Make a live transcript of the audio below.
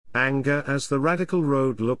Anger as the Radical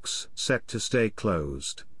Road looks set to stay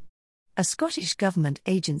closed. A Scottish Government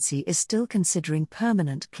agency is still considering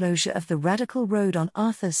permanent closure of the Radical Road on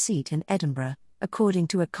Arthur's Seat in Edinburgh, according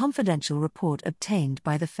to a confidential report obtained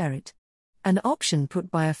by the Ferret. An option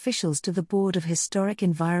put by officials to the Board of Historic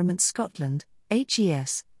Environment Scotland,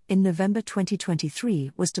 HES, in November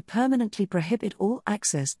 2023 was to permanently prohibit all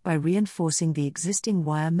access by reinforcing the existing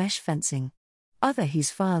wire mesh fencing. Other HES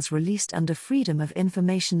files released under Freedom of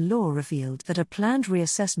Information law revealed that a planned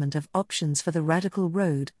reassessment of options for the Radical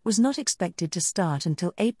Road was not expected to start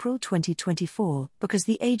until April 2024 because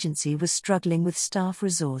the agency was struggling with staff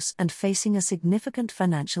resource and facing a significant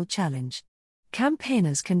financial challenge.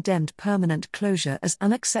 Campaigners condemned permanent closure as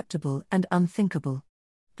unacceptable and unthinkable.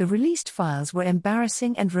 The released files were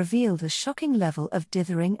embarrassing and revealed a shocking level of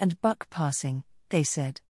dithering and buck passing, they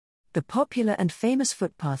said. The popular and famous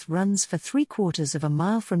footpath runs for 3/4 of a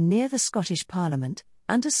mile from near the Scottish Parliament,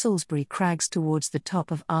 under Salisbury Crags towards the top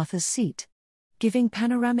of Arthur's Seat. Giving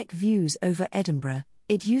panoramic views over Edinburgh,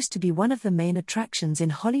 it used to be one of the main attractions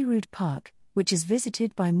in Holyrood Park, which is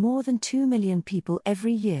visited by more than 2 million people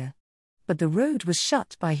every year. But the road was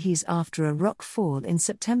shut by HES after a rock fall in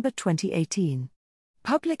September 2018.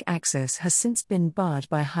 Public access has since been barred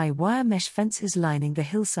by high wire mesh fences lining the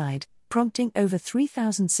hillside, prompting over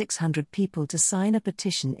 3,600 people to sign a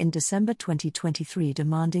petition in December 2023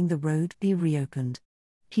 demanding the road be reopened.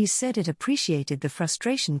 He said it appreciated the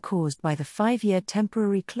frustration caused by the 5-year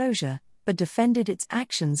temporary closure, but defended its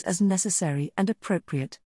actions as necessary and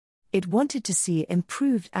appropriate. It wanted to see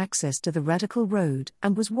improved access to the Radical Road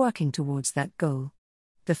and was working towards that goal.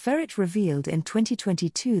 The Ferret revealed in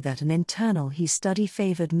 2022 that an internal HES study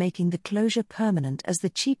favoured making the closure permanent as the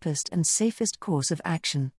cheapest and safest course of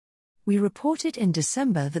action. We reported in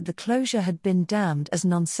December that the closure had been damned as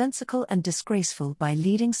nonsensical and disgraceful by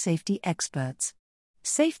leading safety experts.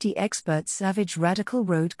 Safety experts savage Radical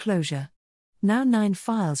Road closure. Now 9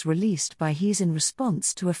 files released by HES in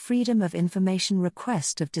response to a Freedom of Information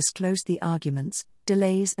request have disclosed the arguments,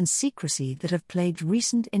 delays and secrecy that have plagued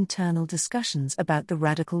recent internal discussions about the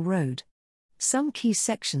Radical Road. Some key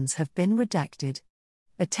sections have been redacted.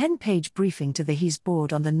 A 10-page briefing to the HES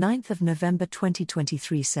board on the 9th of November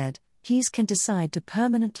 2023 said, HES can decide to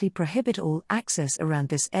permanently prohibit all access around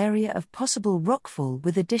this area of possible rockfall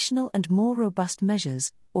with additional and more robust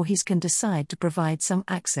measures, or HES can decide to provide some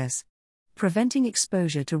access. Preventing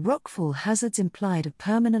exposure to rockfall hazards implied a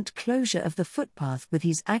permanent closure of the footpath with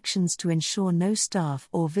HES actions to ensure no staff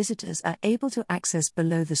or visitors are able to access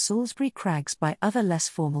below the Salisbury Crags by other less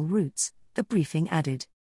formal routes, the briefing added.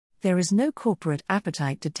 There is no corporate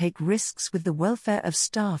appetite to take risks with the welfare of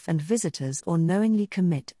staff and visitors or knowingly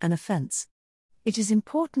commit an offence. It is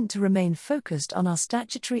important to remain focused on our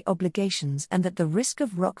statutory obligations and that the risk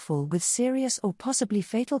of rockfall with serious or possibly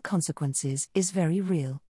fatal consequences is very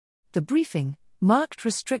real. The briefing, marked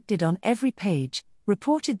restricted on every page,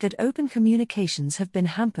 reported that open communications have been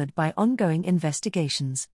hampered by ongoing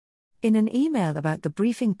investigations. In an email about the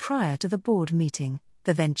briefing prior to the board meeting,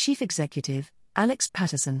 the then chief executive, Alex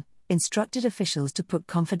Paterson, instructed officials to put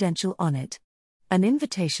confidential on it. An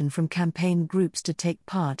invitation from campaign groups to take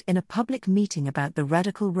part in a public meeting about the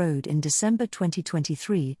Radical Road in December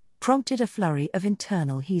 2023 prompted a flurry of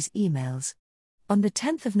internal HES emails. On the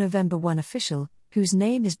 10th of November, one official, whose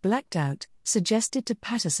name is blacked out, suggested to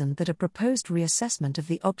Paterson that a proposed reassessment of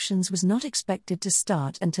the options was not expected to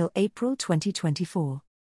start until April 2024.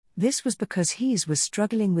 This was because HES was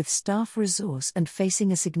struggling with staff resource and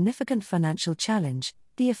facing a significant financial challenge,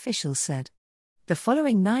 the official said. The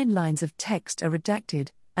following 9 lines of text are redacted,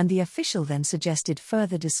 and the official then suggested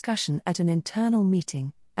further discussion at an internal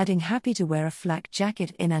meeting, adding happy to wear a flak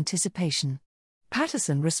jacket in anticipation.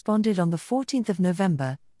 Paterson responded on the 14th of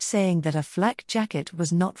November, saying that a flak jacket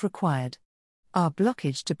was not required. Our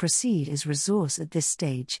blockage to proceed is resource at this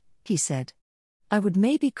stage, he said. I would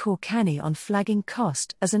maybe call canny on flagging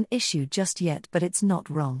cost as an issue just yet, but it's not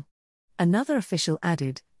wrong. Another official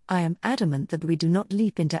added, I am adamant that we do not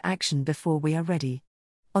leap into action before we are ready.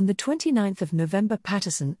 On the 29th of November,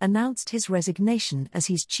 Paterson announced his resignation as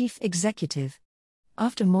HES chief executive.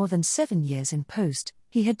 After more than 7 years in post,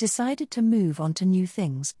 he had decided to move on to new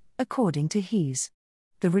things, according to HES.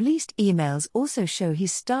 The released emails also show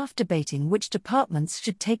HES staff debating which departments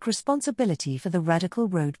should take responsibility for the Radical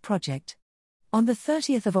Road project. On the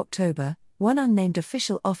 30th of October, one unnamed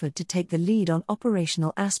official offered to take the lead on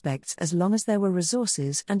operational aspects as long as there were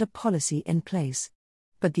resources and a policy in place.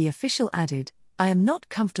 But the official added, I am not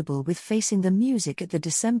comfortable with facing the music at the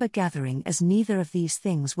December gathering as neither of these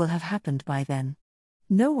things will have happened by then.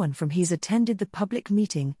 No one from HES attended the public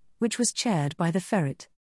meeting, which was chaired by the Ferret.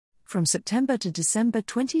 From September to December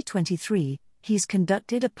 2023, he's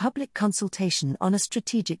conducted a public consultation on a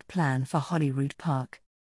strategic plan for Holyrood Park.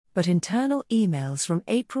 But internal emails from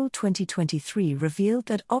April 2023 revealed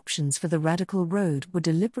that options for the Radical Road were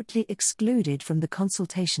deliberately excluded from the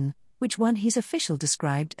consultation, which one his official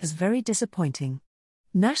described as very disappointing.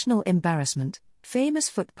 National embarrassment, famous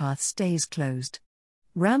footpath stays closed.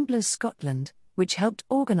 Ramblers Scotland, which helped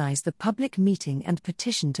organise the public meeting and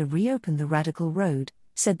petition to reopen the Radical Road,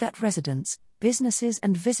 said that residents, businesses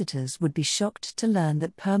and visitors would be shocked to learn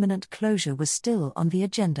that permanent closure was still on the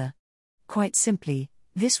agenda. Quite simply,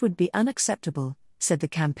 this would be unacceptable, said the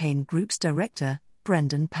campaign group's director,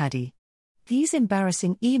 Brendan Paddy. These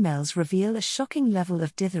embarrassing emails reveal a shocking level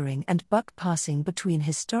of dithering and buck passing between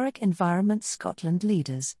Historic Environment Scotland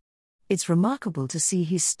leaders. It's remarkable to see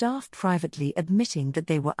his staff privately admitting that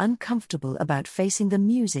they were uncomfortable about facing the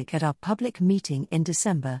music at our public meeting in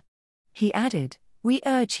December. He added, "We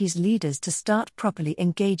urge his leaders to start properly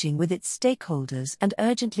engaging with its stakeholders and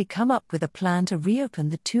urgently come up with a plan to reopen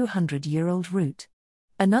the 200-year-old route."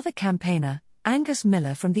 Another campaigner, Angus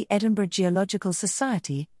Miller from the Edinburgh Geological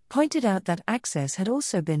Society, pointed out that access had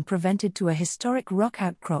also been prevented to a historic rock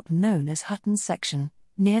outcrop known as Hutton Section,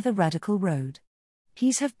 near the Radical Road.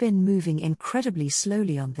 He's have been moving incredibly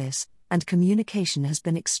slowly on this, and communication has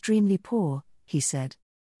been extremely poor, he said.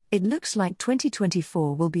 It looks like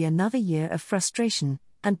 2024 will be another year of frustration,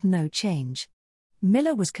 and no change.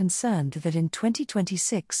 Miller was concerned that in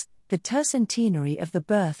 2026, the tercentenary of the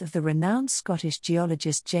birth of the renowned Scottish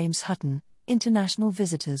geologist James Hutton, international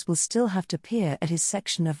visitors will still have to peer at his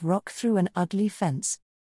section of rock through an ugly fence.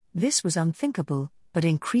 This was unthinkable, but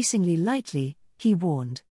increasingly likely, he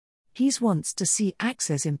warned. He wants to see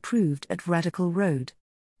access improved at Radical Road.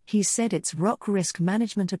 He said its rock risk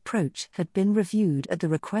management approach had been reviewed at the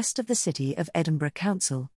request of the City of Edinburgh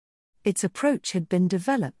Council. Its approach had been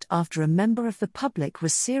developed after a member of the public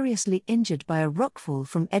was seriously injured by a rockfall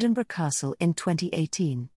from Edinburgh Castle in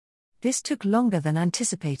 2018. This took longer than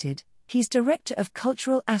anticipated, his Director of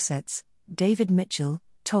Cultural Assets, David Mitchell,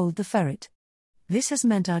 told The Ferret. This has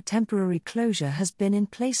meant our temporary closure has been in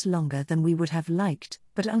place longer than we would have liked,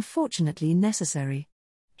 but unfortunately necessary.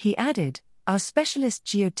 He added, our specialist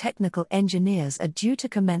geotechnical engineers are due to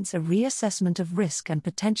commence a reassessment of risk and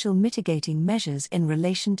potential mitigating measures in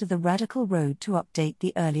relation to the Radical Road to update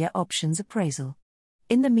the earlier options appraisal.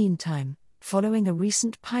 In the meantime, following a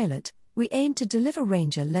recent pilot, we aim to deliver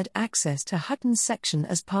ranger-led access to Hutton Section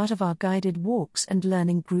as part of our guided walks and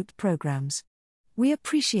learning group programs. We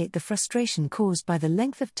appreciate the frustration caused by the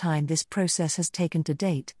length of time this process has taken to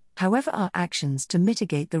date, however our actions to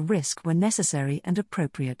mitigate the risk were necessary and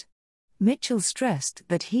appropriate. Mitchell stressed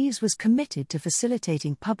that HEES was committed to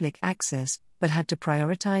facilitating public access, but had to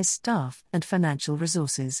prioritize staff and financial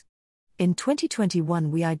resources. In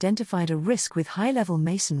 2021 we identified a risk with high-level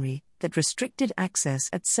masonry that restricted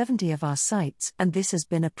access at 70 of our sites, and this has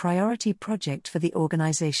been a priority project for the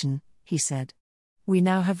organization, he said. We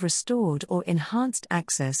now have restored or enhanced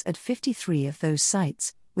access at 53 of those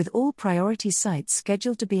sites, with all priority sites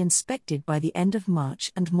scheduled to be inspected by the end of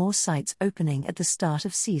March and more sites opening at the start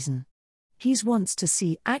of season. HEES wants to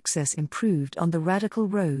see access improved on the Radical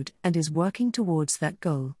Road and is working towards that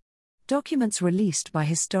goal. Documents released by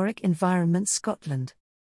Historic Environment Scotland.